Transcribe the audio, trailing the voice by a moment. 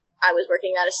I was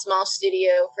working at a small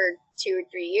studio for 2 or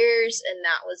 3 years, and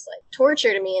that was like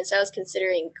torture to me. And so I was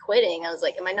considering quitting. I was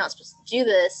like, am I not supposed to do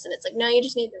this? And it's like, no, you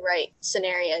just need the right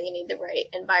scenario. You need the right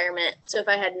environment. So if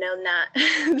I had known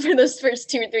that for those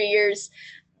first 2 or 3 years,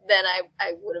 then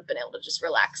I would have been able to just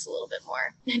relax a little bit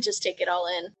more and just take it all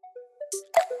in.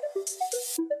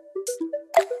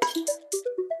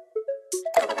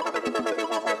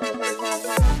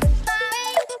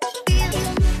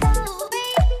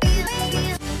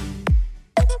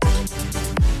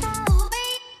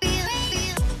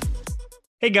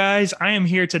 Hey guys, I am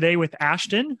here today with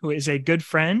Ashtyn, who is a good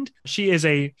friend. She is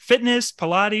a fitness,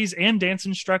 Pilates, and dance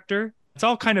instructor. It's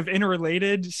all kind of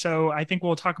interrelated, so I think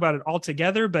we'll talk about it all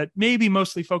together, but maybe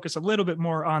mostly focus a little bit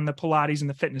more on the Pilates and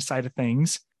the fitness side of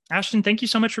things. Ashtyn, thank you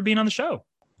so much for being on the show.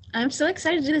 I'm so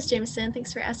excited to do this, Jameson.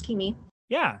 Thanks for asking me.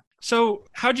 Yeah. So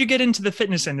how'd you get into the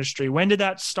fitness industry? When did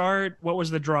that start? What was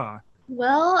the draw?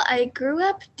 Well, I grew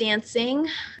up dancing.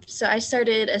 So I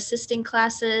started assisting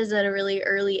classes at a really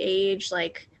early age,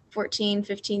 like 14,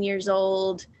 15 years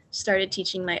old. Started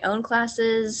teaching my own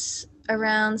classes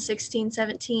around 16,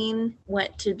 17.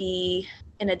 Went to be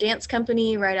in a dance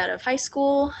company right out of high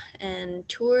school and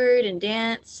toured and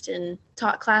danced and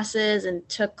taught classes and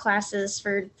took classes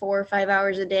for 4 or 5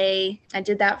 hours a day. I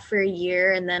did that for a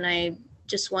year, and then I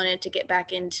just wanted to get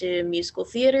back into musical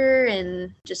theater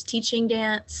and just teaching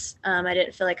dance. I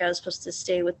didn't feel like I was supposed to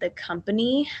stay with the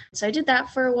company. So I did that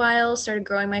for a while, started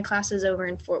growing my classes over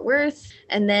in Fort Worth.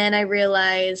 And then I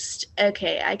realized,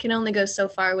 okay, I can only go so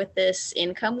far with this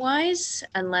income-wise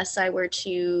unless I were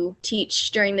to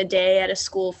teach during the day at a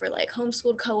school for like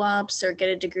homeschooled co-ops or get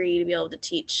a degree to be able to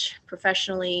teach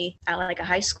professionally at like a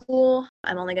high school.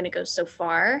 I'm only going to go so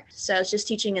far. So I was just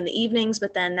teaching in the evenings,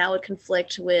 but then that would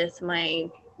conflict with my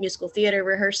musical theater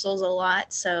rehearsals a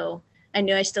lot. So I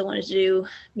knew I still wanted to do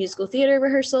musical theater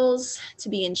rehearsals, to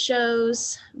be in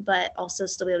shows, but also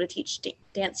still be able to teach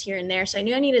dance here and there. So I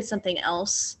knew I needed something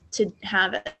else to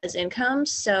have as income.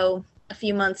 So a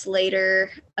few months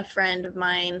later, a friend of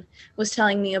mine was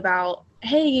telling me about,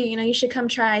 hey, you should come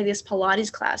try this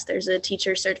Pilates class. There's a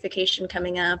teacher certification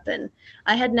coming up. And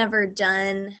I had never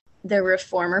done the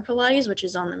reformer Pilates, which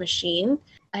is on the machine.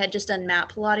 I had just done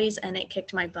mat Pilates and it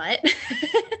kicked my butt.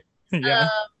 Yeah.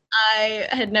 I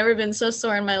had never been so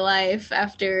sore in my life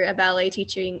after a ballet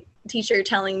teacher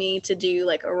telling me to do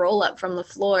like a roll up from the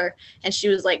floor, and she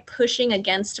was like pushing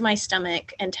against my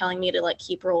stomach and telling me to like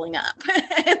keep rolling up.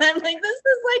 And I'm like, this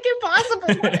is like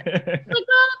impossible. Like,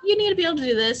 oh, you need to be able to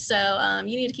do this, so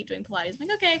you need to keep doing Pilates. I'm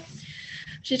like, okay.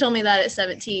 She told me that at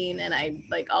 17, and I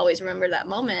like always remember that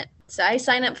moment. So I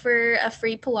signed up for a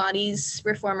free Pilates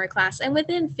reformer class, and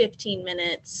within 15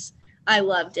 minutes, I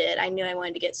loved it. I knew I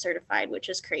wanted to get certified, which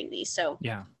is crazy. So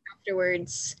Yeah.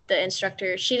 afterwards, the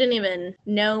instructor, she didn't even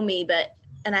know me,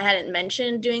 and I hadn't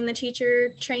mentioned doing the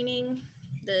teacher training,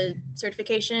 the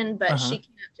certification, but she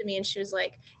came up to me and she was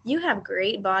like, you have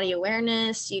great body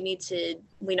awareness. You need to,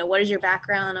 what is your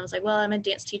background? I was like, well, I'm a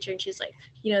dance teacher. And she's like,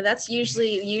 that's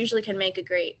usually can make a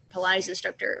great Pilates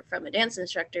instructor from a dance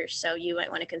instructor. So you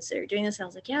might want to consider doing this. And I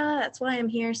was like, yeah, that's why I'm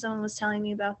here. Someone was telling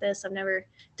me about this. I've never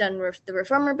done the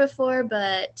reformer before,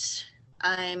 but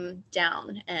I'm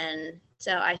down. And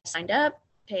so I signed up,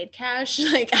 paid cash.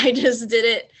 Like I just did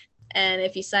it. And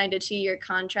if you signed a 2-year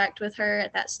contract with her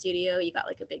at that studio, you got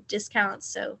like a big discount.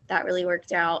 So that really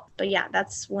worked out. But yeah,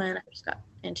 that's when I first got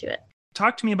into it.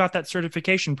 Talk to me about that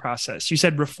certification process. You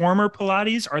said reformer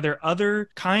Pilates. Are there other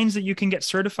kinds that you can get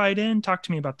certified in? Talk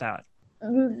to me about that.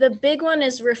 The big one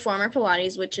is reformer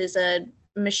Pilates, which is a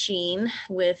machine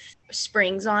with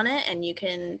springs on it, and you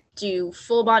can do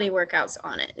full body workouts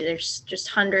on it. There's just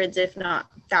hundreds, if not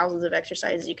thousands, of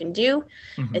exercises you can do.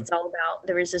 Mm-hmm. It's all about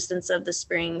the resistance of the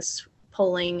springs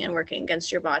pulling and working against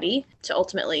your body to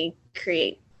ultimately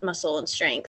create muscle and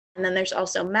strength. And then there's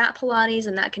also mat Pilates,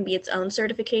 and that can be its own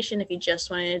certification if you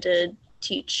just wanted to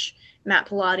teach mat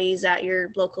Pilates at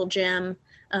your local gym.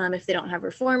 If they don't have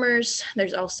reformers,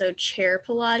 there's also chair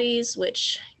Pilates,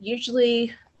 which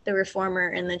usually the reformer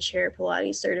and the chair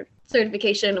Pilates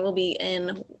certification will be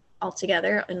in all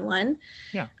together in one.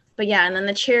 Yeah. But yeah, and then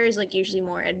the chair is like usually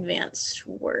more advanced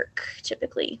work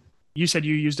typically. You said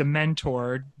you used a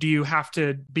mentor. Do you have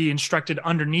to be instructed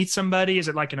underneath somebody? Is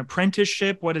it like an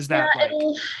apprenticeship? What is that like?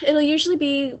 It'll usually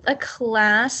be a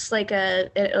class, like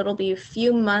it'll be a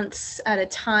few months at a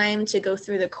time to go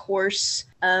through the course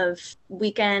of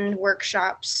weekend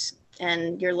workshops,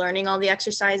 and you're learning all the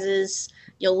exercises.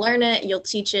 You'll learn it, you'll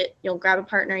teach it, you'll grab a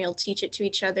partner, you'll teach it to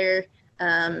each other.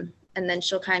 And then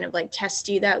she'll kind of like test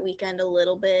you that weekend a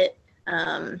little bit.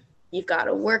 you've got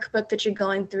a workbook that you're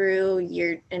going through.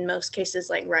 You're in most cases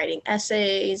like writing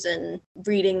essays and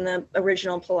reading the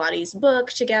original Pilates book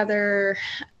together.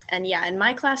 And yeah, in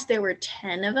my class, there were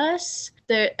 10 of us.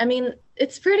 I mean,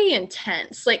 it's pretty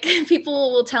intense. Like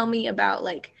people will tell me about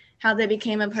like how they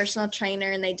became a personal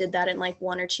trainer and they did that in like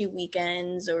 1 or 2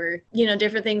 weekends or,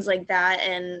 different things like that.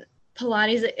 And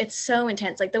Pilates, it's so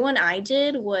intense. Like the one I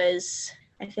did was,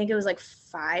 I think it was like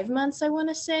 5 months, I want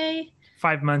to say.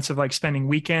 5 months of like spending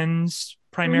weekends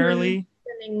primarily?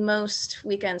 Spending most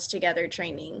weekends together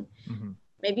training,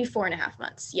 maybe 4.5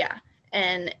 months. Yeah.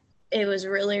 And it was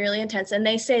really, really intense. And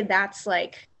they say that's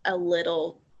like a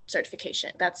little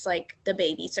certification. That's like the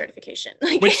baby certification.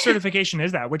 Like, which certification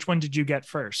is that? Which one did you get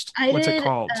first? What's it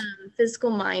called?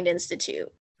 Physical Mind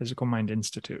Institute. Physical Mind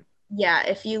Institute. Yeah,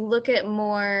 if you look at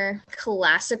more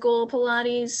classical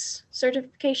Pilates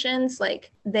certifications,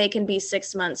 like they can be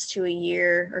 6 months to a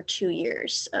year or 2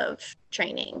 years of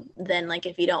training. Then like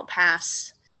if you don't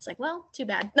pass, it's like, well, too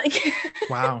bad. Like,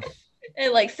 wow.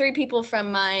 And like 3 people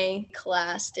from my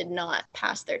class did not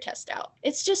pass their test out.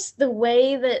 It's just the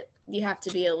way that you have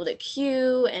to be able to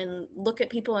cue and look at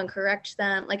people and correct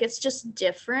them. Like it's just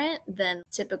different than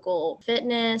typical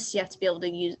fitness. You have to be able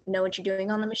to know what you're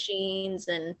doing on the machines.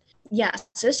 And yeah,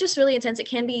 so it's just really intense. It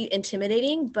can be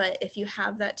intimidating, but if you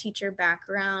have that teacher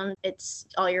background, it's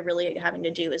all you're really having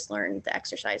to do is learn the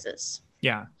exercises.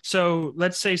 Yeah. So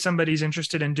let's say somebody's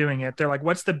interested in doing it. They're like,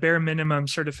 what's the bare minimum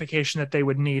certification that they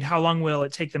would need? How long will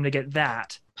it take them to get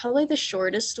that? Probably the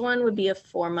shortest one would be a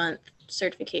 4-month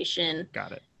certification.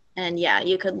 Got it. And yeah,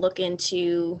 you could look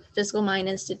into Physical Mind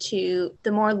Institute.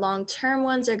 The more long-term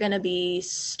ones are going to be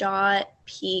STOT,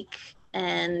 Peak,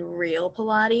 and Real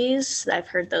Pilates. I've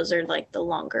heard those are like the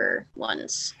longer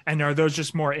ones. And are those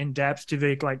just more in-depth? Do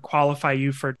they like qualify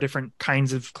you for different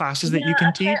kinds of classes that you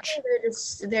can teach?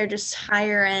 They're just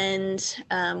higher end,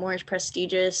 more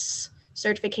prestigious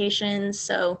certifications.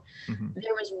 So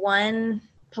there was one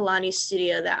Pilates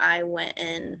studio that I went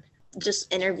in,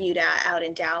 just interviewed at out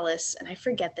in Dallas, and I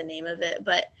forget the name of it,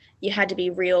 but you had to be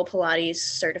Real Pilates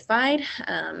certified.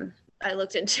 I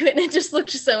looked into it and it just looked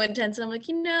so intense. And I'm like,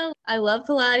 I love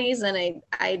Pilates and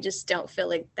I just don't feel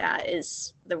like that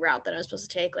is the route that I'm supposed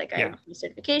to take. Like I have a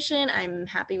certification. I'm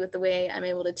happy with the way I'm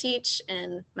able to teach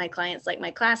and my clients like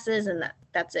my classes and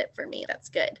that's it for me. That's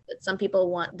good. But some people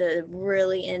want the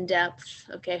really in-depth,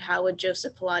 okay, how would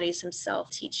Joseph Pilates himself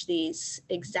teach these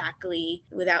exactly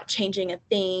without changing a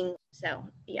thing? So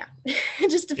yeah,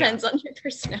 it just depends on your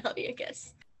personality, I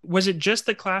guess. Was it just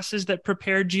the classes that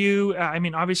prepared you? I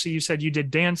mean, obviously you said you did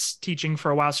dance teaching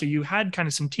for a while, so you had kind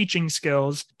of some teaching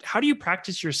skills. How do you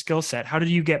practice your skill set? How did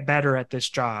you get better at this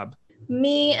job?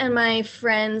 Me and my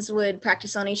friends would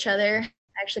practice on each other.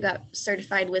 I actually got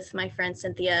certified with my friend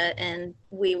Cynthia, and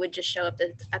we would just show up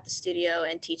at the studio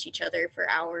and teach each other for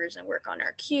hours and work on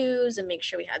our cues and make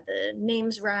sure we had the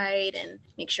names right and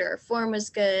make sure our form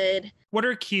was good. What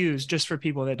are cues, just for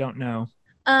people that don't know?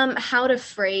 How to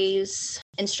phrase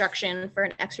instruction for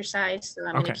an exercise. So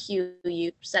I'm going to cue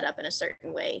you set up in a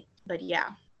certain way. But yeah,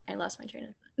 I lost my train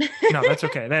of thought. No, that's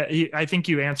okay. I think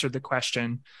you answered the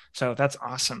question. So that's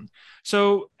awesome.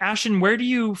 So Ashtyn, where do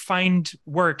you find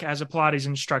work as a Pilates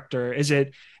instructor? Is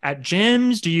it at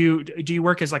gyms? Do you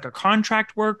work as like a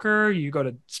contract worker? You go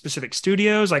to specific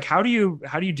studios? Like how do you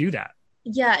do that?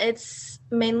 Yeah, it's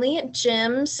mainly at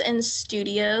gyms and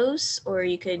studios, or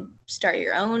you could start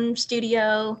your own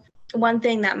studio. One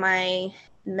thing that my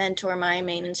mentor, my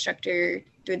main instructor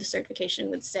through the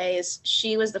certification would say is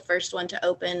she was the first one to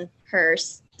open her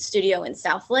studio in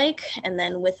South Lake. And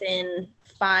then within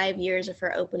 5 years of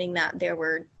her opening that, there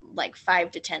were like 5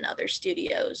 to 10 other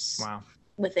studios. Wow.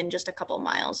 Within just a couple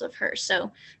miles of her.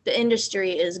 So the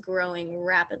industry is growing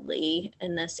rapidly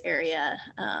in this area.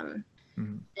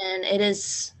 And it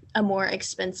is a more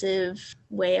expensive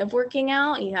way of working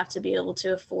out. You have to be able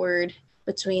to afford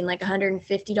between like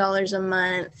 $150 a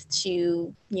month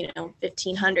to,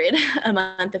 $1,500 a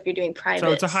month if you're doing private.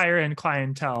 So it's a higher end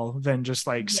clientele than just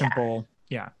like simple.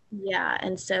 Yeah. Yeah.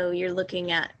 And so you're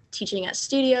looking at teaching at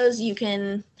studios. You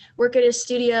can work at a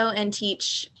studio and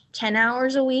teach 10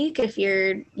 hours a week if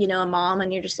you're, a mom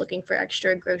and you're just looking for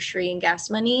extra grocery and gas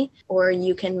money, or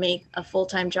you can make a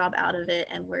full-time job out of it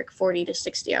and work 40 to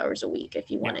 60 hours a week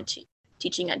if you wanted to.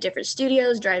 Teaching at different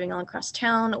studios, driving all across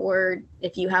town, or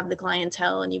if you have the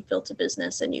clientele and you've built a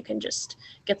business and you can just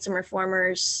get some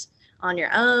reformers on your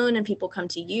own and people come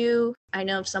to you. I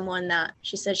know of someone that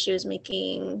she said she was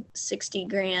making 60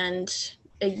 grand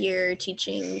a year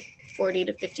teaching 40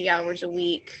 to 50 hours a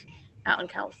week out in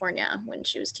California when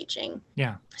she was teaching.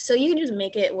 Yeah. So you can just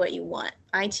make it what you want.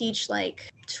 I teach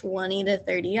like 20 to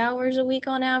 30 hours a week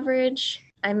on average.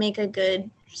 I make a good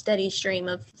steady stream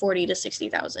of 40 to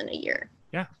 60,000 a year.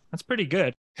 Yeah, that's pretty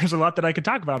good. There's a lot that I could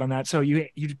talk about on that. So you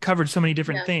covered so many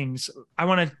different Yeah. things. I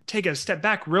want to take a step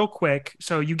back real quick.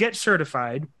 So you get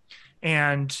certified,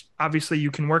 and obviously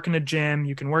you can work in a gym,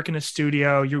 you can work in a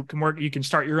studio, you can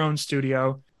start your own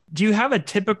studio. Do you have a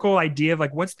typical idea of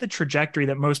like what's the trajectory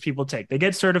that most people take? They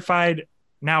get certified,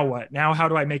 now what? Now how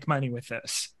do I make money with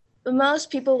this? But most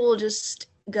people will just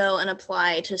go and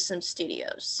apply to some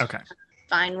studios. Okay.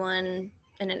 Find one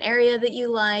in an area that you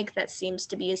like that seems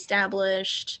to be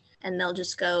established, and they'll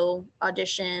just go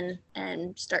audition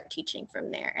and start teaching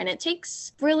from there. And it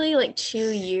takes really like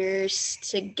 2 years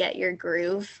to get your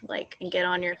groove, like, and get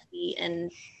on your feet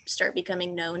and start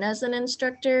becoming known as an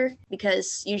instructor,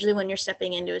 because usually when you're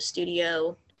stepping into a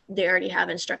studio, they already have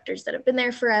instructors that have been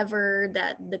there forever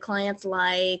that the clients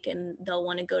like, and they'll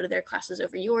want to go to their classes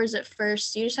over yours at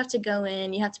first. So you just have to go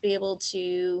in, you have to be able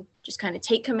to just kind of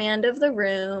take command of the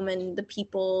room and the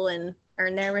people and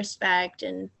earn their respect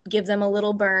and give them a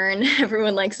little burn.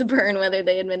 Everyone likes a burn, whether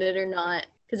they admit it or not.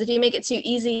 Because if you make it too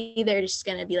easy, they're just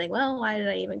going to be like, well, why did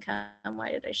I even come?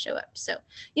 Why did I show up? So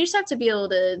you just have to be able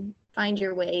to find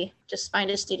your way. Just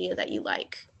find a studio that you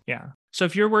like. Yeah. So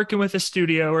if you're working with a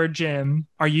studio or a gym,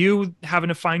 are you having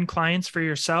to find clients for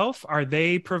yourself? Are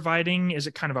they providing, is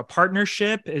it kind of a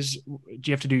partnership? Do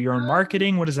you have to do your own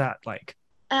marketing? What is that like?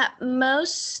 At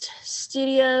most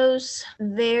studios,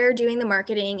 they're doing the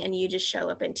marketing and you just show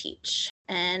up and teach.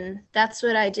 And that's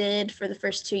what I did for the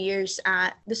first 2 years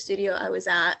at the studio I was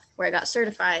at where I got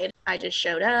certified. I just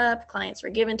showed up, clients were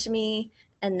given to me.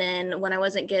 And then when I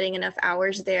wasn't getting enough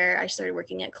hours there, I started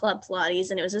working at Club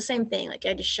Pilates, and it was the same thing. Like,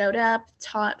 I just showed up,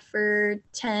 taught for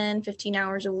 10, 15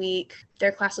 hours a week.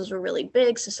 Their classes were really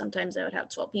big, so sometimes I would have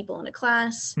 12 people in a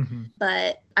class. Mm-hmm.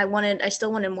 But I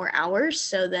still wanted more hours.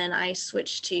 So then I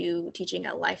switched to teaching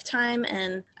at Lifetime,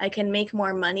 and I can make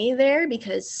more money there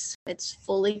because it's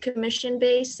fully commission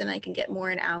based and I can get more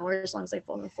in hours as long as I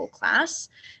film a full class.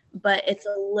 But it's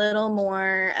a little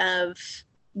more of,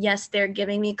 yes, they're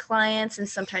giving me clients, and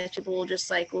sometimes people will just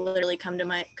like literally come to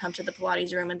the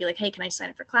Pilates room and be like, hey, can I sign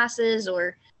up for classes?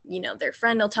 Or, their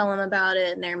friend will tell them about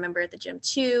it and they're a member at the gym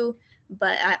too.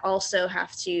 But I also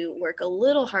have to work a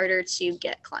little harder to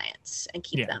get clients and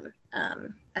keep them,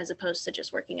 as opposed to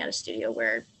just working at a studio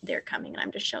where they're coming and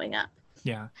I'm just showing up.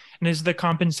 Yeah. And is the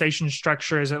compensation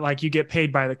structure, is it like you get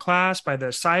paid by the class, by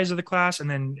the size of the class? And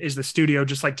then is the studio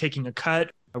just like taking a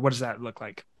cut? Or what does that look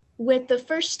like? With the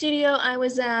first studio I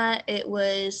was at,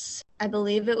 I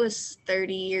believe it was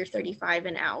 30 or 35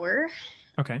 an hour.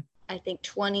 Okay. I think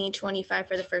 20, 25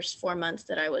 for the first 4 months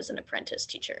that I was an apprentice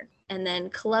teacher. And then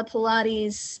Club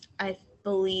Pilates, I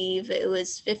believe it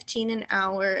was 15 an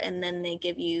hour, and then they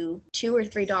give you $2 or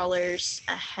 $3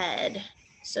 a head.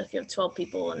 So if you have 12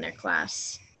 people in their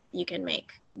class, you can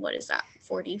make, what is that,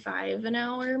 45 an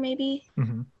hour maybe?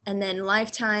 Mm-hmm. And then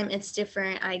Lifetime, it's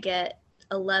different. I get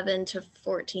 $11 to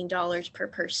 $14 per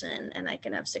person, and I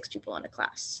can have 6 people in a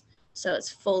class. So it's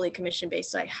fully commission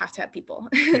based. So I have to have people.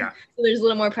 Yeah. So there's a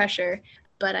little more pressure,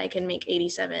 but I can make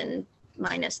 87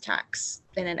 minus tax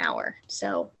in an hour.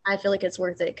 So I feel like it's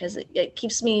worth it because it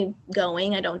keeps me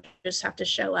going. I don't just have to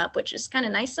show up, which is kind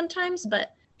of nice sometimes,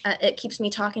 but it keeps me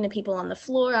talking to people on the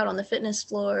floor, out on the fitness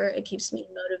floor. It keeps me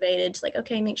motivated to like,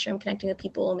 okay, make sure I'm connecting with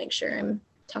people, make sure I'm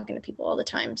talking to people all the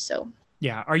time. So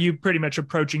yeah. Are you pretty much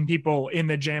approaching people in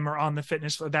the gym or on the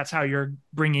fitness floor? That's how you're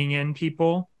bringing in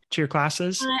people to your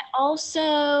classes?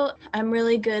 I'm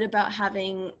really good about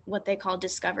having what they call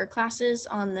Discover classes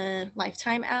on the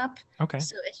Lifetime app. Okay.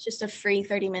 So it's just a free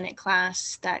 30-minute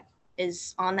class that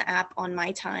is on the app on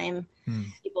my time.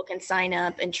 People can sign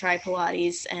up and try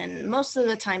Pilates, and most of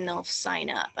the time they'll sign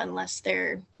up unless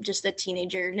they're just a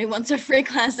teenager who wants a free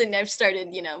class, and I've started,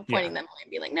 pointing them away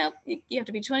and be like, no, you have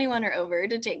to be 21 or over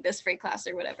to take this free class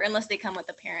or whatever, unless they come with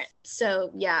a parent.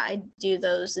 So yeah, I do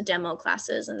those demo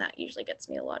classes, and that usually gets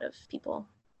me a lot of people.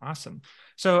 Awesome.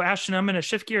 So Ashtyn, I'm going to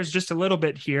shift gears just a little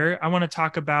bit here. I want to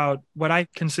talk about what I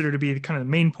consider to be kind of the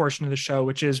main portion of the show,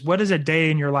 which is what does a day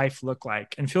in your life look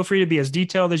like? And feel free to be as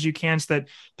detailed as you can so that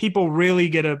people really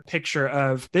get a picture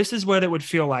of this is what it would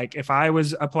feel like if I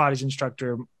was a Pilates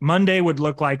instructor. Monday would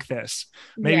look like this.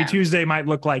 Maybe Tuesday might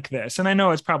look like this. And I know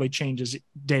it's probably changes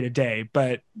day to day,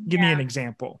 but give me an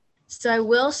example. So I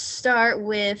will start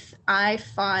with, I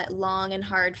fought long and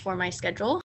hard for my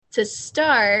schedule. To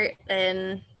start,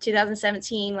 in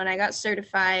 2017, when I got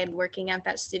certified working at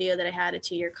that studio that I had a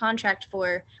 2-year contract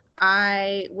for,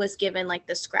 I was given like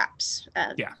the scraps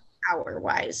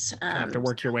hour-wise. You have to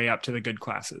work your way up to the good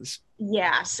classes.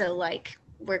 Yeah, so like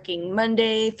working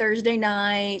Monday, Thursday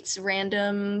nights,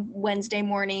 random Wednesday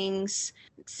mornings,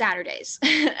 Saturdays.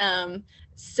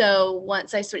 So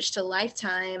once I switched to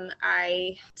Lifetime,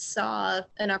 I saw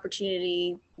an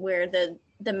opportunity where the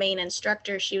main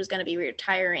instructor, she was going to be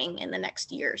retiring in the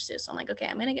next year or so. So I'm like, okay,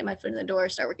 I'm going to get my foot in the door,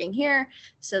 start working here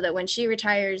so that when she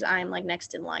retires, I'm like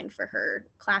next in line for her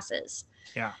classes.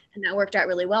 Yeah. And that worked out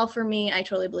really well for me. I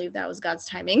totally believe that was God's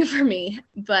timing for me.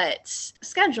 But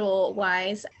schedule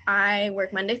wise, I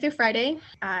work Monday through Friday.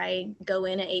 I go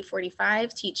in at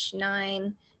 8:45, teach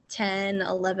 9, 10,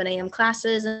 11 a.m.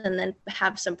 classes, and then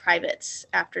have some privates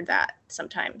after that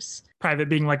sometimes. Private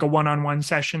being like a one-on-one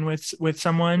session with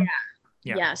someone.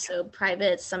 Yeah. So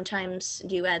privates, sometimes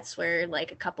duets where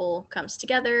like a couple comes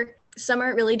together.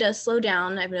 Summer it really does slow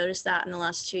down. I've noticed that in the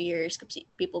last 2 years.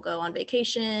 People go on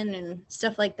vacation and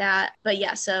stuff like that. But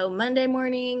yeah, so Monday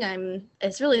morning,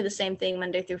 it's really the same thing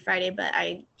Monday through Friday, but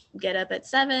I get up at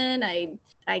 7.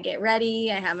 I get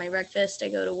ready. I have my breakfast. I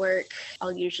go to work.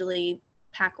 I'll usually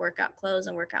pack workout clothes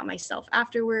and work out myself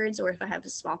afterwards. Or if I have a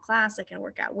small class, I can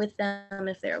work out with them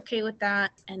if they're okay with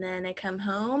that. And then I come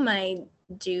home. I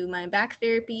do my back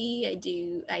therapy.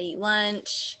 I eat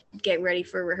lunch, get ready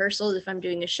for rehearsals if I'm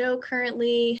doing a show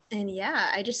currently. And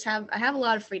yeah, I have a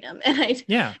lot of freedom. And That's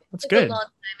it took good. a long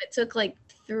time. It took like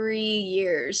 3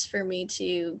 years for me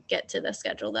to get to the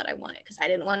schedule that I wanted, because I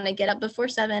didn't want to get up before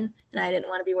 7 and I didn't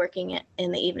want to be working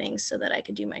in the evenings so that I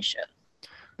could do my show.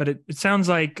 But it sounds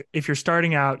like if you're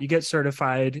starting out, you get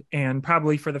certified, and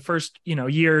probably for the first,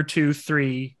 year, 2,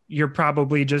 3, you're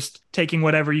probably just taking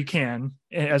whatever you can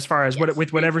as far as Yes.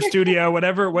 with whatever studio,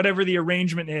 whatever the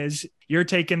arrangement is, you're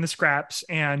taking the scraps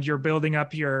and you're building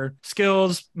up your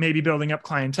skills, maybe building up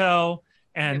clientele,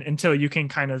 and until you can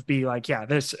kind of be like, yeah,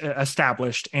 this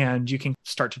established, and you can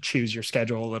start to choose your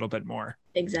schedule a little bit more.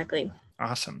 Exactly.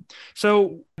 Awesome.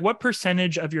 So what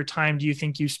percentage of your time do you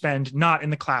think you spend not in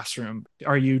the classroom?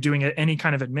 Are you doing any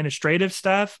kind of administrative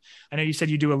stuff? I know you said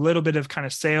you do a little bit of kind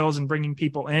of sales and bringing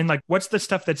people in. Like, what's the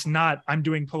stuff that's not, I'm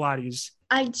doing Pilates?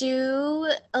 I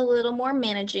do a little more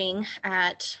managing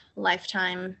at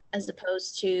Lifetime as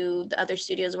opposed to the other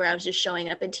studios where I was just showing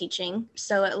up and teaching.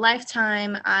 So at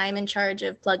Lifetime, I'm in charge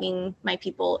of plugging my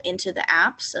people into the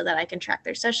app so that I can track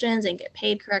their sessions and get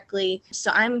paid correctly. So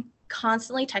I'm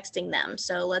constantly texting them.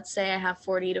 So let's say I have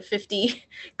 40 to 50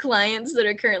 clients that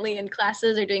are currently in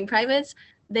classes or doing privates.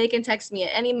 They can text me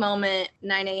at any moment,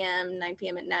 9 a.m., 9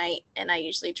 p.m. at night, and I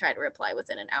usually try to reply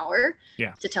within an hour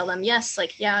to tell them, yes,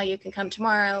 like, yeah, you can come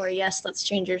tomorrow, or yes, let's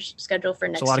change your schedule for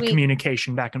next week. It's a lot of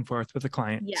communication back and forth with the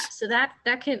clients. Yeah, so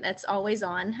that's always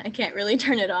on. I can't really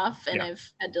turn it off, and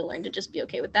I've had to learn to just be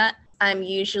okay with that. I'm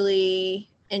usually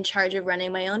in charge of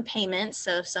running my own payments.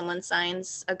 So if someone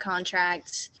signs a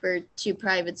contract for 2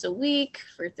 privates a week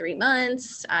for 3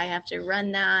 months, I have to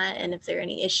run that. And if there are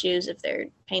any issues, if their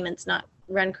payment's not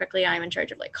run correctly, I'm in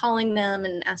charge of like calling them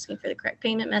and asking for the correct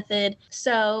payment method.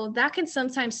 So that can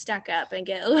sometimes stack up and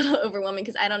get a little overwhelming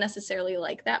because I don't necessarily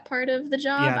like that part of the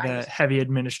job. Yeah, the heavy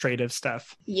administrative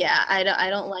stuff. Yeah, I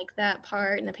don't like that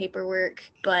part and the paperwork,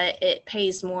 but it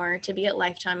pays more to be at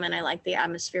Lifetime, and I like the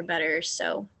atmosphere better.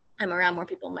 So I'm around more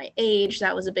people my age.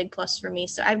 That was a big plus for me.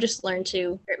 So I've just learned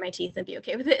to grit my teeth and be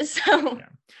okay with it. So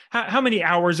how many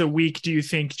hours a week do you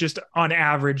think, just on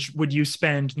average, would you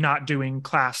spend not doing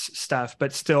class stuff,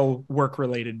 but still work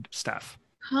related stuff?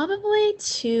 Probably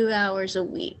 2 hours a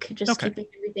week, just keeping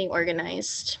everything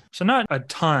organized. So not a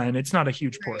ton. It's not a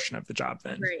huge portion of the job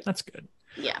then. Right. That's good.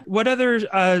 Yeah. What other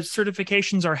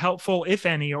certifications are helpful, if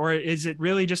any, or is it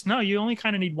really just, no, you only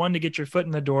kind of need one to get your foot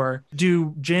in the door?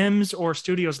 Do gyms or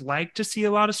studios like to see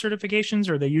a lot of certifications,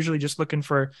 or are they usually just looking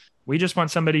for, we just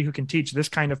want somebody who can teach this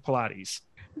kind of Pilates?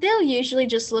 They'll usually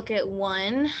just look at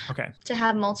one. Okay. To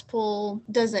have multiple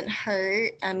doesn't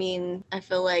hurt. I mean, I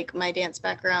feel like my dance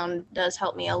background does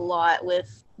help me a lot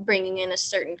with bringing in a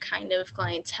certain kind of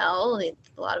clientele.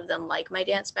 A lot of them like my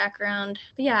dance background.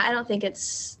 But yeah, I don't think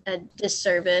it's a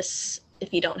disservice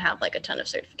if you don't have like a ton of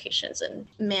certifications, and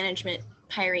management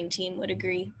hiring team would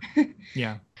agree.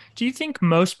 Yeah. Do you think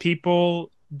most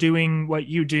people doing what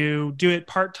you do it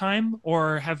part-time,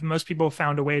 or have most people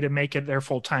found a way to make it their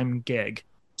full-time gig?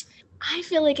 I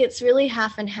feel like it's really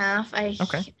half and half. I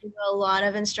know a lot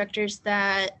of instructors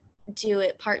that do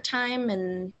it part-time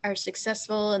and are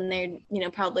successful, and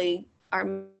they're, probably have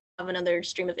another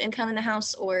stream of income in the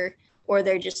house, or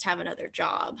they just have another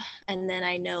job. And then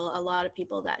I know a lot of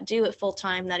people that do it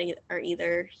full-time that are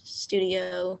either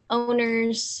studio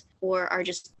owners or are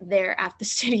just there at the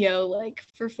studio like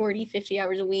for 40, 50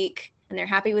 hours a week, and they're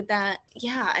happy with that.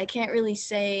 Yeah, I can't really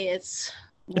say it's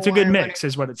a good mix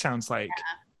is what it sounds like.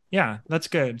 Yeah, that's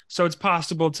good. So it's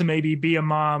possible to maybe be a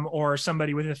mom or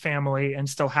somebody with a family and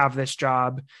still have this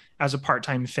job as a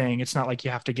part-time thing. It's not like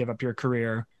you have to give up your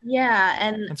career. Yeah,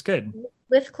 and That's good.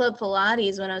 with Club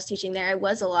Pilates, when I was teaching there, I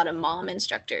was a lot of mom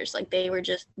instructors. Like they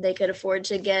could afford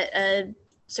to get a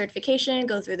certification,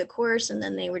 go through the course, and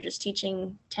then they were just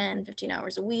teaching 10, 15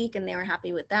 hours a week, and they were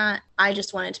happy with that. I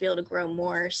just wanted to be able to grow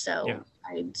more, Yeah. so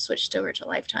I switched over to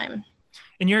Lifetime.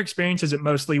 In your experience, is it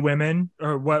mostly women,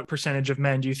 or what percentage of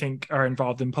men do you think are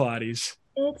involved in Pilates?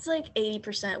 It's like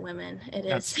 80% women. It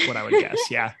is. That's what I would guess.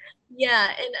 Yeah. Yeah,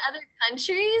 in other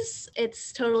countries,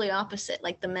 it's totally opposite.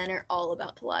 Like the men are all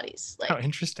about Pilates. Oh, Like,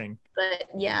 interesting. but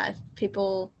yeah,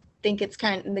 people think it's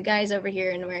the guys over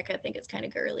here in America think it's kind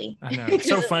of girly. I know. It's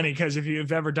so 'Cause funny because if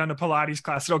you've ever done a Pilates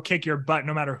class, it'll kick your butt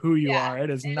no matter who you yeah, are.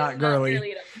 It is it not is not girly.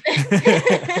 girly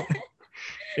at all.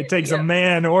 It takes a Yep.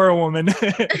 man or a woman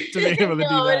to be able to do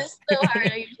No, it that. is so hard.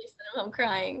 I usually send them home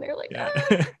crying. They're like, Yeah.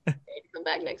 I need to come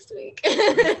back next week.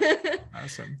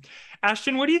 Awesome.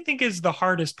 Ashton, what do you think is the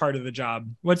hardest part of the job?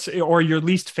 Or your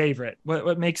least favorite?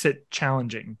 What makes it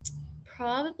challenging?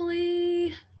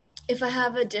 Probably if I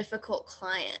have a difficult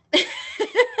client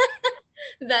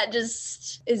that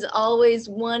just is always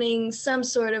wanting some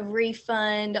sort of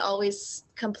refund, always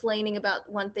complaining about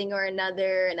one thing or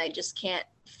another, and I just can't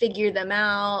figure them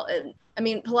out. And I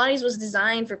mean, Pilates was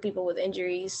designed for people with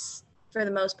injuries for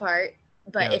the most part,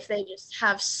 but Yeah. if they just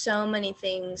have so many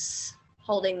things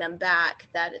holding them back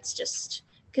that it's just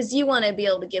because you want to be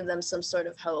able to give them some sort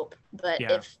of hope, but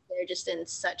Yeah. if they're just in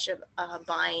such a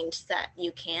bind that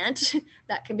you can't,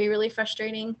 that can be really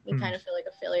frustrating. You kind of feel like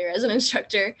a failure as an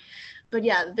instructor. But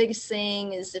yeah, the biggest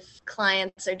thing is if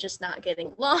clients are just not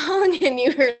getting along and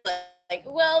you're like,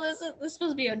 well, this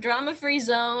supposed to be a drama-free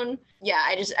zone. Yeah,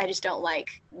 I just don't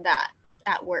like that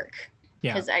at work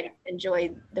Yeah. because I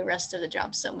enjoy the rest of the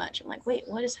job so much. I'm like, wait,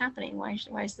 what is happening? Why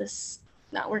is this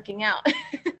not working out?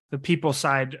 The people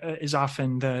side is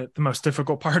often the most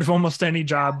difficult part of almost any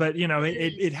job, but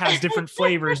it has different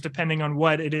flavors depending on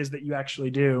what it is that you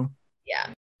actually do.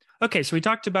 Yeah. Okay, so we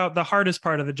talked about the hardest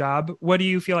part of the job. What do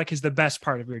you feel like is the best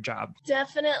part of your job?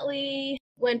 Definitely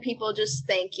when people just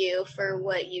thank you for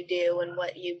what you do and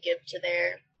what you give to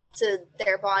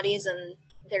their bodies and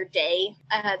their day.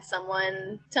 I had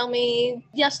someone tell me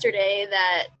yesterday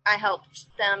that I helped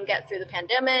them get through the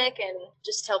pandemic and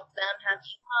just helped them have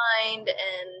peace of mind,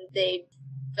 and they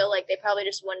feel like they probably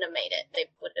just wouldn't have made it. They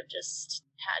would have just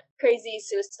had crazy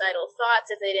suicidal thoughts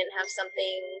if they didn't have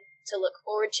something to look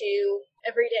forward to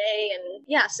every day. And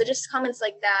yeah, so just comments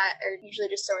like that are usually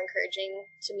just so encouraging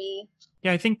to me.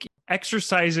 Yeah, I think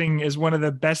exercising is one of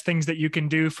the best things that you can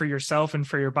do for yourself and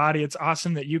for your body. It's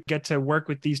awesome that you get to work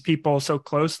with these people so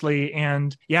closely.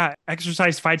 And yeah,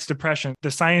 exercise fights depression.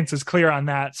 The science is clear on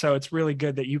that. So it's really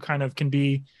good that you kind of can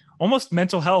be almost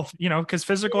mental health, because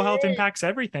physical health impacts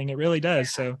everything. It really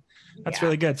does. So that's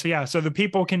really good. So yeah, so the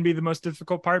people can be the most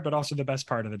difficult part, but also the best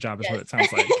part of the job is what it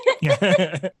sounds like.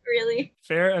 Yeah. Really.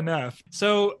 Fair enough.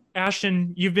 So,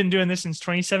 Ashtyn, you've been doing this since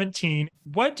 2017.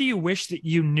 What do you wish that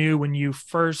you knew when you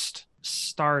first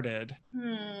started?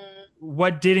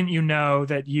 What didn't you know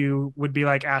that you would be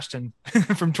like, Ashtyn,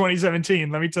 from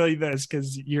 2017? Let me tell you this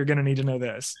because you're going to need to know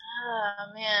this.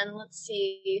 Oh, man. Let's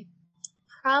see.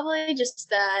 Probably just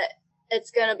that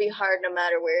it's going to be hard no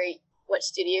matter what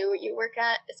studio you work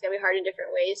at. It's going to be hard in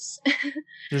different ways.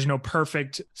 There's no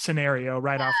perfect scenario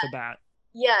right off the bat.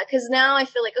 Yeah, because now I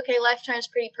feel like, okay, Lifetime is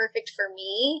pretty perfect for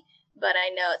me, but I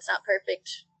know it's not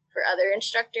perfect for other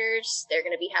instructors. They're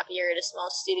going to be happier at a small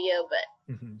studio,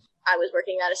 but I was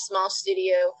working at a small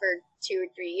studio for 2 or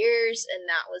 3 years, and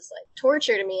that was like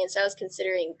torture to me. And so I was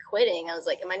considering quitting. I was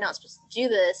like, am I not supposed to do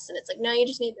this? And it's like, no, you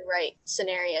just need the right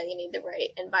scenario. You need the right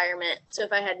environment. So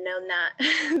if I had known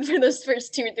that for those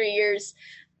first 2 or 3 years,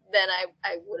 then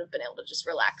I would have been able to just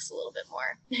relax a little bit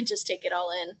more and just take it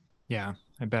all in. Yeah,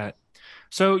 I bet.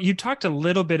 So you talked a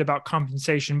little bit about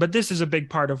compensation, but this is a big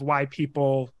part of why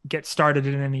people get started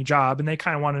in any job. And they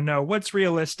kind of want to know what's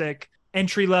realistic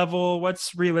entry level,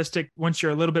 what's realistic once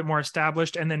you're a little bit more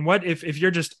established. And then what if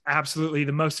you're just absolutely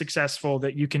the most successful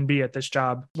that you can be at this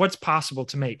job, what's possible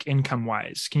to make income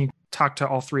wise? Can you talk to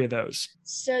all three of those?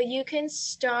 So you can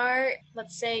start,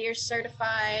 let's say you're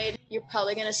certified, you're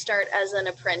probably going to start as an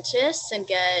apprentice and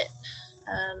get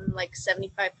like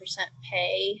 75%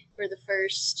 pay for the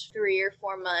first 3 or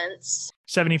 4 months.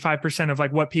 75% of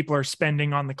like what people are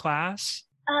spending on the class?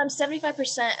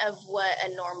 75% of what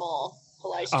a normal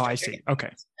Pilates instructor. Oh, I see. Okay.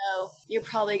 So you're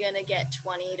probably going to get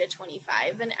 20 to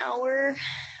 25 an hour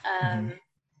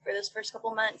for those first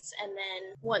couple months. And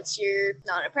then once you're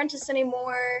not an apprentice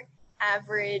anymore,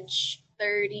 average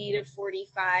 30 to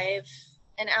 45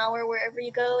 an hour wherever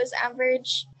you go is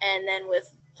average. And then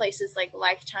with places like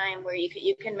Lifetime where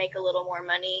you can make a little more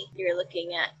money, you're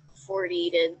looking at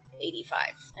 40 to 85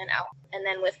 an hour. And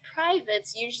then with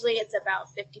privates, usually it's about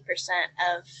 50%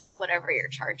 of whatever you're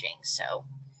charging. So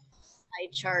I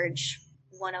charge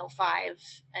 105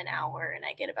 an hour and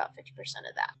I get about 50%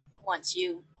 of that. Once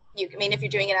I mean, if you're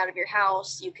doing it out of your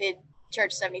house, you could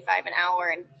charge 75 an hour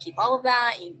and keep all of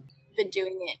that. You've been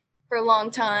doing it for a long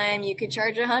time. You could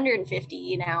charge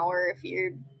 150 an hour if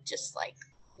you're just like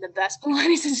the best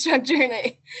Pilates instructor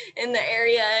in the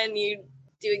area and you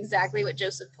do exactly what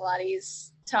Joseph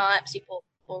Pilates taught. People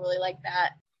really like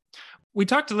that. We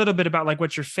talked a little bit about like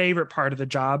what's your favorite part of the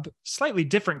job. Slightly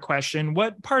different question.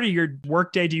 What part of your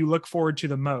workday do you look forward to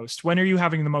the most? When are you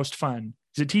having the most fun?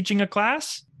 Is it teaching a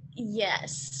class?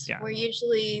 Yes. Yeah. We're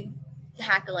usually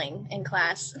hackling in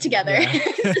class together.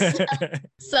 Yeah.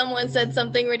 Someone said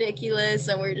something ridiculous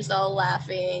and we're just all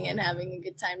laughing and having a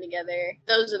good time together.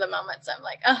 Those are the moments I'm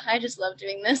like, oh, I just love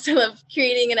doing this. I love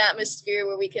creating an atmosphere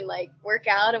where we can like work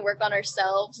out and work on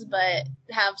ourselves, but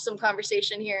have some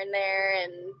conversation here and there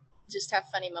and just have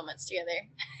funny moments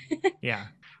together. Yeah.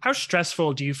 How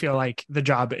stressful do you feel like the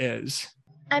job is?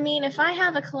 I mean, if I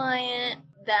have a client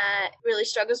that really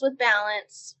struggles with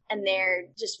balance and they're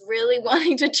just really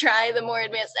wanting to try the more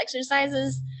advanced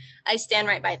exercises, I stand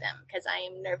right by them because I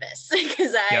am nervous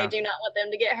because I do not want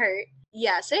them to get hurt.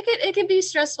 Yeah, so it could be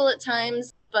stressful at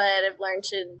times, but I've learned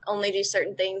to only do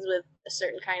certain things with a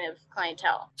certain kind of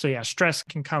clientele. So yeah, stress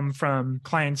can come from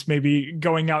clients maybe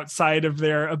going outside of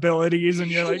their abilities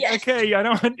and you're like, Yes. Okay,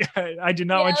 I do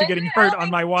not want you getting hurt on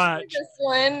my watch. This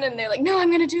one, and they're like, no, I'm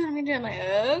going to do it. I'm like,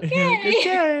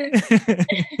 okay. Okay.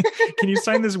 Can you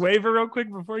sign this waiver real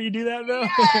quick before you do that though?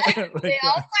 Yeah, they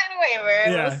all sign a waiver.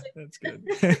 Yeah, that's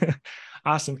good.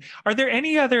 Awesome. Are there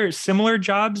any other similar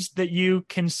jobs that you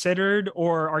considered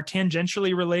or are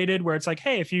tangentially related where it's like,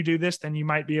 hey, if you do this, then you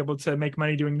might be able to make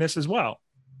money doing this as well?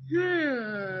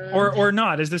 Or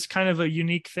not? Is this kind of a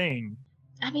unique thing?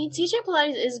 I mean, teaching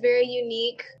Pilates is very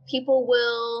unique. People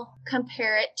will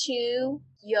compare it to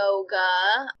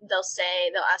yoga. They'll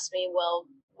ask me, well,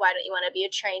 why don't you want to be a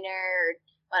trainer? Or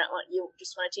why don't you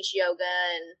just want to teach yoga?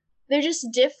 And they're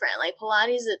just different. Like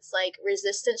Pilates, it's like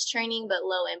resistance training, but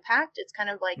low impact. It's kind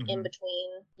of like in between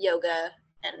yoga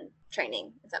and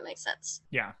training, if that makes sense.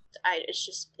 Yeah. It's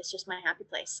just my happy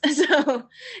place. So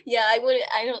yeah,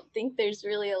 I don't think there's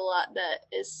really a lot that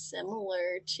is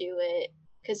similar to it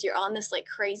because you're on this like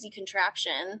crazy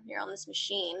contraption. You're on this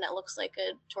machine that looks like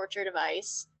a torture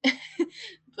device,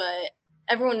 but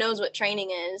everyone knows what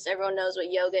training is. Everyone knows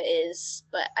what yoga is,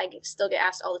 but I still get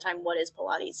asked all the time, what is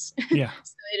Pilates? Yeah.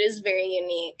 So it is very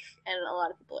unique. And a lot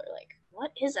of people are like,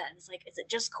 what is that? It's like, is it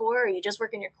just core? Are you just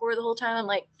working your core the whole time? I'm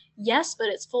like, yes, but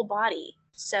it's full body.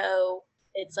 So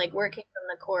it's like working from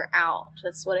the core out.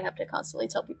 That's what I have to constantly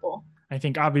tell people. I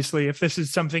think obviously if this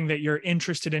is something that you're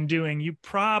interested in doing, you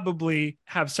probably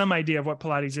have some idea of what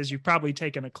Pilates is. You've probably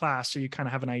taken a class, so you kind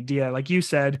of have an idea. Like you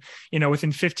said,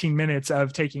 within 15 minutes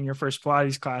of taking your first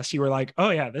Pilates class, you were like, oh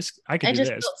yeah, I could do this.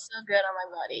 I just felt so good on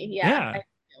my body. Yeah.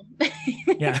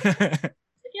 Yeah.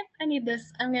 Yep, I need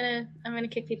this. I'm gonna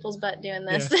kick people's butt doing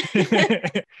this.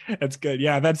 Yeah. That's good.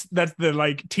 Yeah, that's the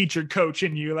like teacher coach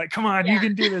in you. Like, come on, you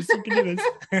can do this. You can do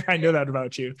this. I know that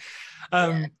about you.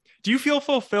 Do you feel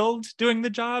fulfilled doing the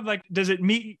job? Like, does it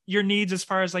meet your needs as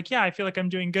far as like, yeah, I feel like I'm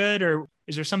doing good? Or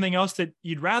is there something else that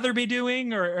you'd rather be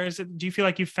doing? Or do you feel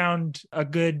like you found a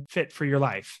good fit for your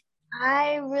life?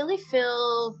 I really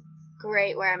feel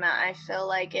great where I'm at. I feel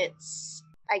like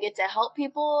I get to help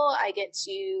people. I get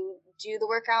to do the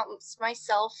workouts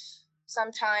myself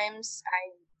sometimes.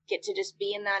 I get to just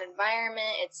be in that environment.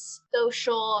 It's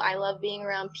social. I love being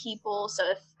around people. So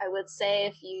if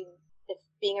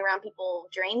being around people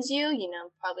drains you,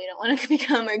 probably don't want to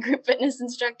become a group fitness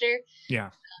instructor. Yeah.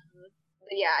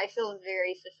 But yeah, I feel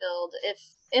very fulfilled.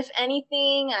 If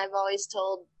anything, I've always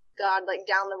told God, like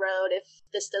down the road, if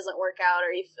this doesn't work out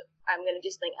or if I'm going to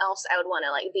do something else, I would want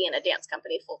to like be in a dance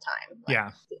company full time. Yeah.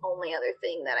 The only other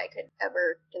thing that I could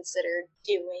ever consider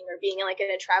doing or being like in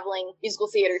a traveling musical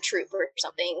theater troupe or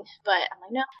something. But I'm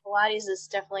like, no, Pilates is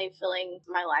definitely filling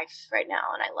my life right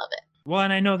now and I love it. Well,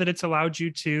 and I know that it's allowed you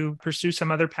to pursue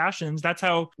some other passions. That's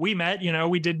how we met.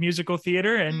 We did musical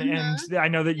theater and I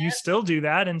know that you still do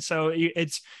that. And so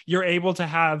you're able to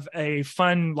have a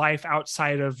fun life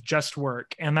outside of just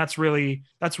work. And that's really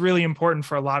important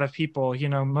for a lot of people.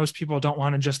 Most people don't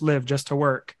want to just live just to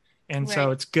work. And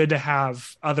so it's good to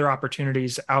have other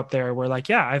opportunities out there where like,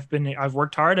 yeah, I've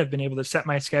worked hard. I've been able to set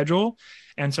my schedule.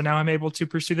 And so now I'm able to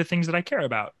pursue the things that I care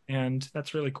about. And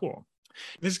that's really cool.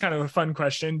 This is kind of a fun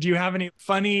question. Do you have any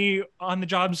funny on the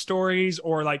job stories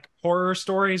or like horror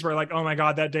stories where like, oh my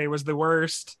God, that day was the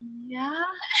worst? Yeah.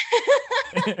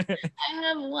 I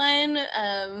have one.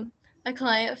 A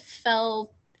client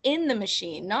fell in the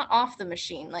machine, not off the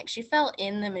machine. Like she fell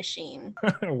in the machine.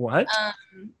 What?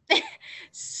 Um,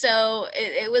 so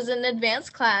it was an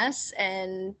advanced class,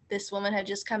 and this woman had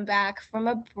just come back from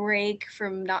a break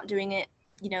from not doing it,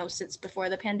 since before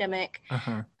the pandemic.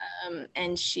 Uh-huh.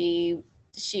 And she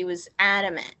was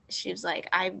adamant. She was like,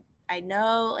 I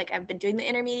know, like I've been doing the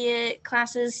intermediate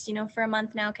classes, for a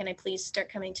month now. Can I please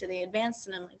start coming to the advanced?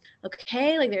 And I'm like,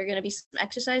 okay, like there are gonna be some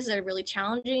exercises that are really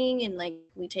challenging, and like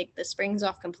we take the springs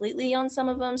off completely on some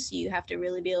of them, so you have to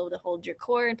really be able to hold your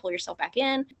core and pull yourself back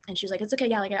in. And she was like, it's okay,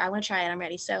 yeah, like I want to try it, I'm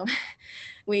ready. So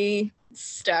we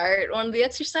start one of the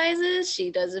exercises.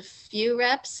 She does a few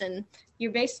reps, and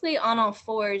you're basically on all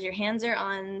fours. Your hands are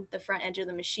on the front edge of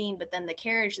the machine, but then the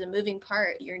carriage, the moving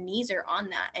part, your knees are on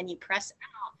that, and you press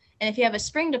out. And if you have a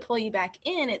spring to pull you back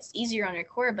in, it's easier on your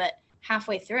core. But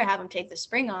halfway through, I have them take the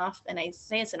spring off, and I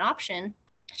say it's an option.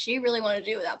 She really wanted to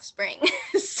do it without the spring.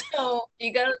 So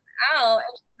she goes out,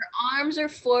 and her arms are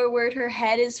forward, her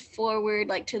head is forward,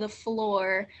 like to the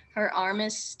floor. Her arm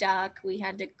is stuck. We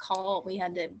had to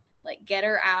like get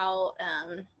her out.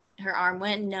 Her arm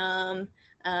went numb.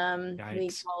 We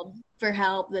Yikes. called for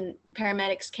help. The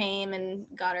paramedics came and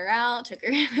got her out, took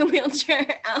her in a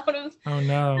wheelchair out of Oh the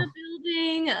no.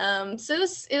 building. So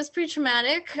it was pretty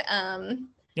traumatic.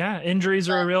 Yeah, injuries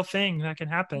are a But real thing that can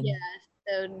yeah, happen.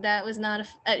 so that was not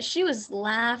she was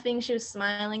laughing, she was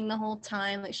smiling the whole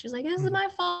time. Like she was like, "This is Mhm. my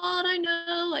fault. I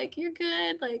know. Like you're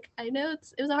good. Like I know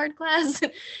it was a hard class."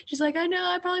 She's like, "I know.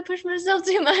 I probably pushed myself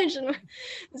too much." And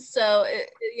so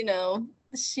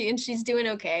she's doing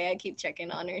okay. I keep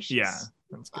checking on her. Yeah, She's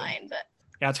that's good. fine, but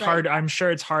Yeah, it's but hard. I'm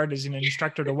sure it's hard as an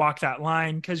instructor to walk that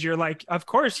line because you're like, of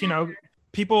course,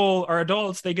 people are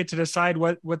adults, they get to decide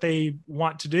what they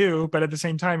want to do, but at the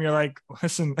same time you're like,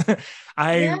 listen, yeah.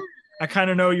 I I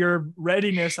kind of know your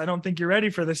readiness. I don't think you're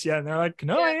ready for this yet. And they're like,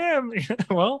 no, I Yeah. am.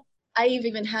 Well, I've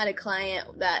even had a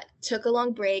client that took a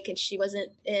long break and she wasn't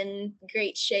in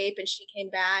great shape, and she came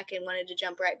back and wanted to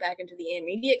jump right back into the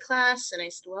intermediate class. And I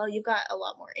said, well, you've got a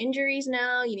lot more injuries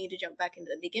now. You need to jump back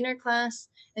into the beginner class.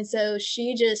 And so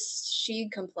she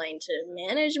complained to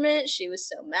management. She was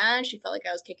so mad. She felt like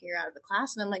I was kicking her out of the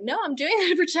class. And I'm like, no, I'm doing it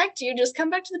to protect you. Just come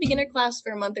back to the beginner class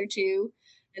for a month or two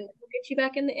and we'll get you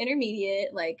back in the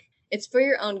intermediate. Like, it's for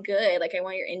your own good. Like, I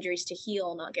want your injuries to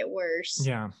heal, not get worse.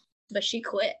 yeah. But she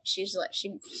quit. She's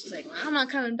like, well, I'm not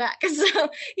coming back. So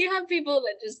you have people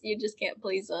that you just can't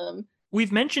please them.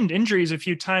 We've mentioned injuries a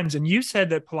few times, and you said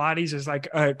that Pilates is like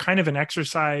a kind of an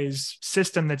exercise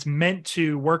system that's meant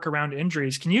to work around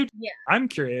injuries. Yeah. I'm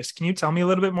curious, can you tell me a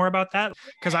little bit more about that?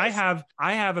 Because Yes.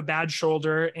 I have a bad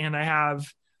shoulder and I have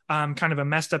kind of a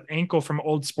messed up ankle from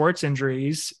old sports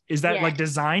injuries. Is that Yeah. like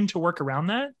designed to work around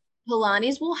that?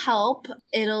 Pilates will help.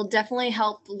 It'll definitely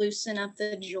help loosen up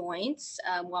the joints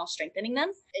while strengthening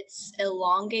them. It's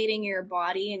elongating your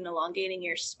body and elongating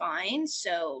your spine.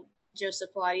 So Joseph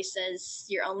Pilates says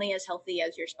you're only as healthy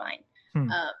as your spine. Hmm.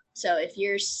 So if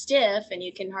you're stiff and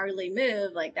you can hardly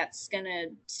move, like that's gonna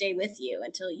stay with you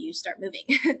until you start moving.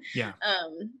 Yeah.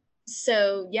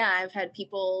 So yeah, I've had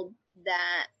people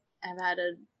that I've had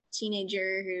a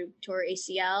teenager who tore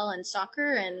ACL in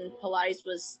soccer, and Pilates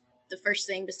was the first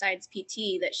thing besides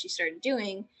PT that she started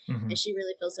doing, Mm-hmm. and she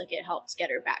really feels like it helps get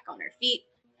her back on her feet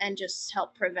and just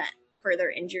help prevent further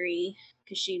injury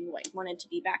because she like wanted to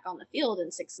be back on the field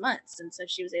in 6 months, and so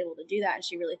she was able to do that, and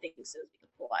she really thinks it was because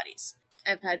of Pilates.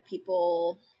 I've had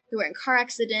people who were in car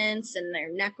accidents and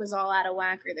their neck was all out of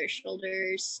whack, or their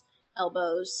shoulders,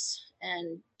 elbows,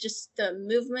 and just the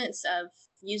movements of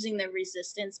using the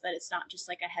resistance, but it's not just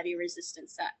like a heavy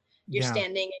resistance that you're Yeah.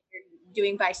 standing and you're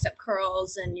doing bicep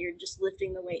curls and you're just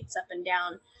lifting the weights up and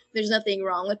down. There's nothing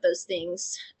wrong with those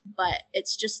things, but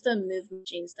it's just the movement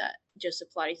machines that Joseph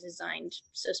Pilates designed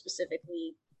so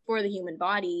specifically for the human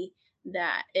body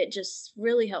that it just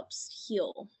really helps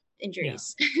heal Yeah.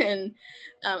 injuries. And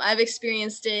I've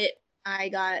experienced it. I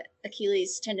got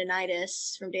Achilles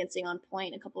tendonitis from dancing on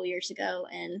point a couple of years ago,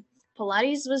 and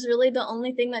Pilates was really the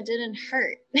only thing that didn't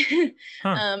hurt.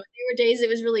 Huh. There were days it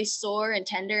was really sore and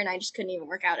tender, and I just couldn't even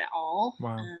work out at all.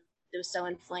 Wow. It was so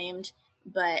inflamed.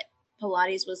 But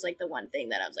Pilates was like the one thing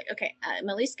that I was like, okay, I'm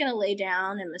at least gonna lay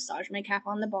down and massage my calf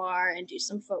on the bar and do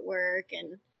some footwork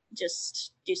and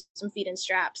just do some feet in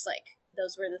straps. Like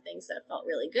those were the things that felt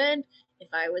really good. If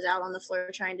I was out on the floor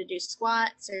trying to do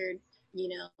squats or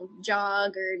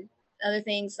jog or other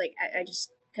things, like I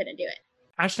just couldn't do it.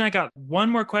 Ashton, I got one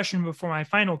more question before my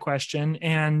final question.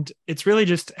 And it's really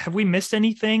just, have we missed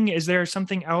anything? Is there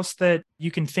something else that you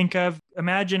can think of?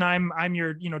 Imagine I'm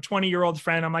your, 20-year-old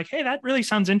friend. I'm like, hey, that really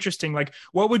sounds interesting. Like,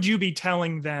 what would you be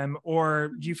telling them?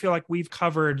 Or do you feel like we've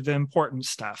covered the important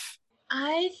stuff?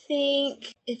 I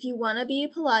think if you want to be a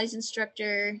Pilates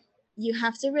instructor, you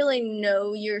have to really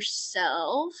know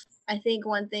yourself. I think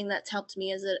one thing that's helped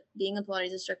me as being a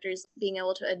Pilates instructor is being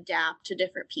able to adapt to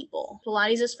different people.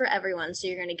 Pilates is for everyone, so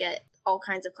you're going to get all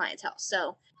kinds of clientele.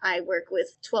 So I work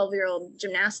with 12-year-old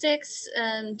gymnasts,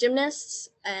 and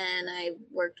I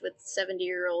worked with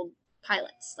 70-year-old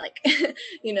pilots,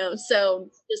 so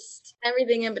just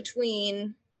everything in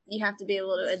between. You have to be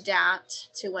able to adapt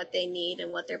to what they need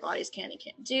and what their bodies can and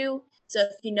can't do. So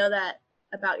if you know that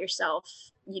about yourself,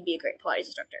 you'd be a great Pilates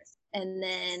instructor. And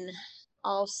then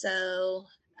also,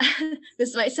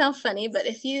 this might sound funny, but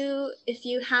if you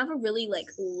have a really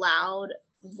loud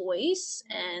voice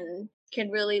and can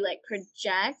really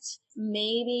project,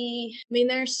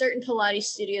 there are certain Pilates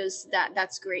studios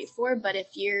that's great for, but if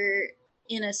you're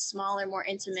in a smaller, more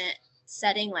intimate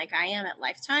setting like I am at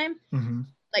Lifetime, Mm-hmm.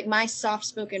 My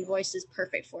soft-spoken voice is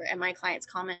perfect for it. And my clients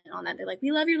comment on that. They're like,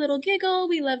 we love your little giggle.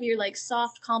 We love your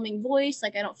soft, calming voice. I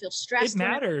don't feel stressed. It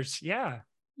matters. Yeah.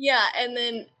 Yeah. And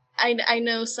then I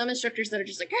know some instructors that are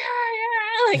just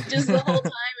just the whole time.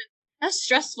 And that's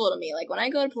stressful to me. When I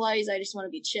go to Pilates, I just want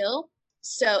to be chill.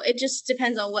 So it just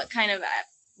depends on what kind of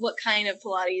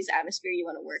Pilates atmosphere you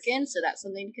want to work in. So that's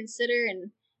something to consider and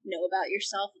know about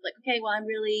yourself. Okay, well, I'm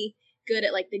really good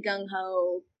at the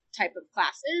gung-ho type of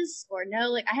classes, or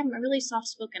no, I'm really soft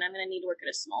spoken, I'm going to need to work at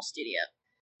a small studio.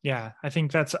 Yeah, I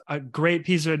think that's a great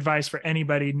piece of advice for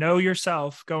anybody. Know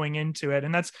yourself going into it.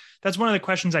 And that's one of the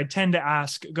questions I tend to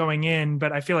ask going in,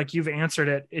 but I feel like you've answered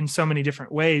it in so many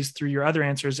different ways through your other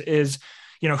answers is,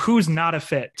 who's not a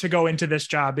fit to go into this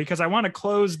job? Because I want to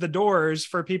close the doors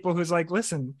for people who's like,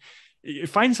 listen,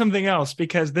 find something else,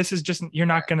 because this is just, you're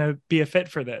not going to be a fit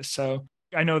for this. So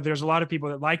I know there's a lot of people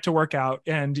that like to work out,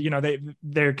 and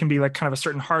there can be kind of a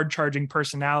certain hard charging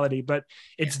personality, but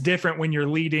it's different when you're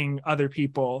leading other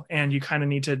people, and you kind of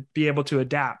need to be able to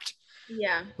adapt.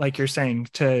 Yeah. Like you're saying,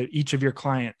 to each of your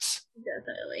clients.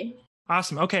 Definitely.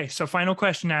 Awesome. Okay. So final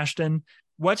question, Ashtyn.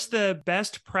 What's the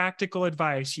best practical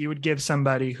advice you would give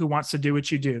somebody who wants to do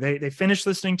what you do? They finish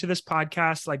listening to this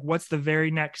podcast. What's the very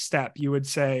next step you would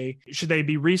say? Should they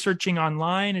be researching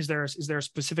online? Is there a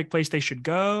specific place they should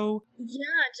go?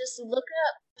 Yeah, just look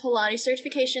up Pilates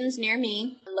certifications near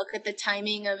me. Look at the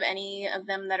timing of any of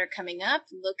them that are coming up.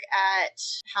 Look at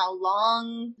how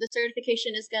long the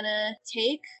certification is going to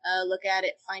take. Look at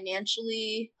it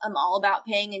financially. I'm all about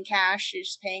paying in cash. You're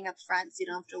just paying up front, so you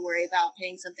don't have to worry about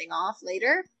paying something off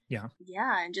later. Yeah.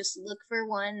 Yeah, and just look for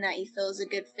one that you feel is a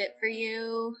good fit for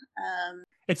you.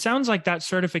 It sounds like that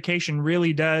certification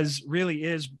really is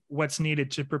what's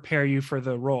needed to prepare you for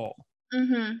the role.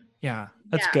 Mm-hmm. Yeah,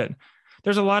 that's good.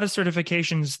 There's a lot of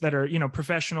certifications that are,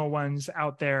 professional ones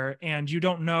out there, and you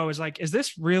don't know is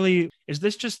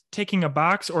this just ticking a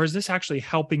box, or is this actually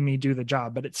helping me do the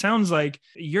job? But it sounds like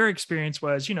your experience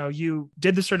was, you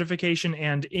did the certification,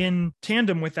 and in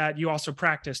tandem with that, you also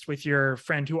practiced with your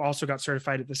friend who also got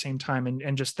certified at the same time.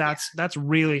 And just that's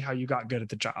really how you got good at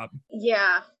the job.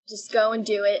 Yeah. Just go and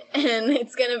do it. And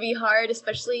it's going to be hard,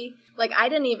 especially I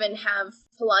didn't even have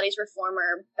Pilates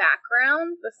reformer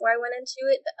background before I went into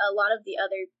it. A lot of the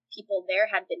other people there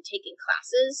had been taking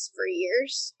classes for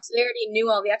years, so they already knew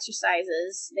all the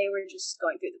exercises. They were just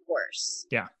going through the course.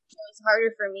 Yeah. So it's harder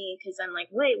for me because I'm like,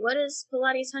 wait, what is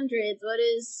Pilates hundreds? What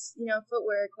is,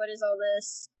 footwork? What is all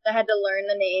this? I had to learn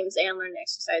the names and learn the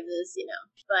exercises,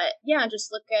 But yeah,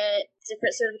 just look at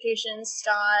different certifications,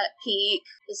 STOT, Peak,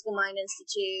 Physical Mind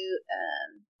Institute.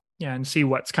 Yeah, and see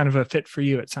what's kind of a fit for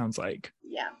you, it sounds like.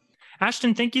 Yeah.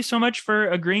 Ashtyn, thank you so much for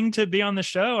agreeing to be on the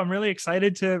show. I'm really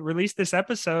excited to release this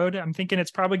episode. I'm thinking it's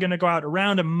probably going to go out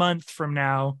around a month from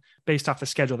now based off the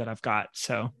schedule that I've got.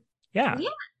 So, yeah. Yeah.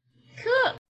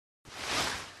 Cool.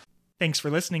 Thanks for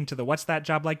listening to the What's That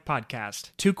Job Like podcast.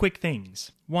 2 quick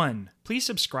things. 1, please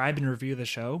subscribe and review the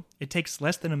show. It takes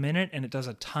less than a minute and it does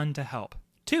a ton to help.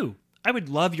 2, I would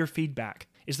love your feedback.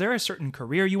 Is there a certain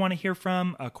career you want to hear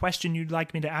from, a question you'd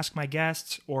like me to ask my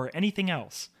guests, or anything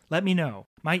else? Let me know.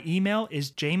 My email is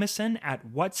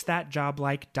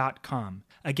jameson@whatsthatjoblike.com.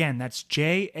 Again, that's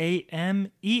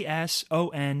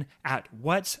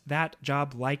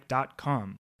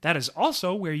JAMESON@whatsthatjoblike.com. That is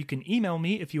also where you can email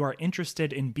me if you are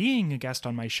interested in being a guest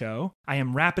on my show. I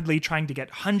am rapidly trying to get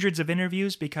hundreds of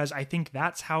interviews because I think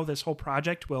that's how this whole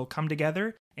project will come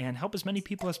together and help as many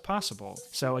people as possible.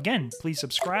 So again, please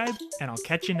subscribe, and I'll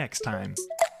catch you next time.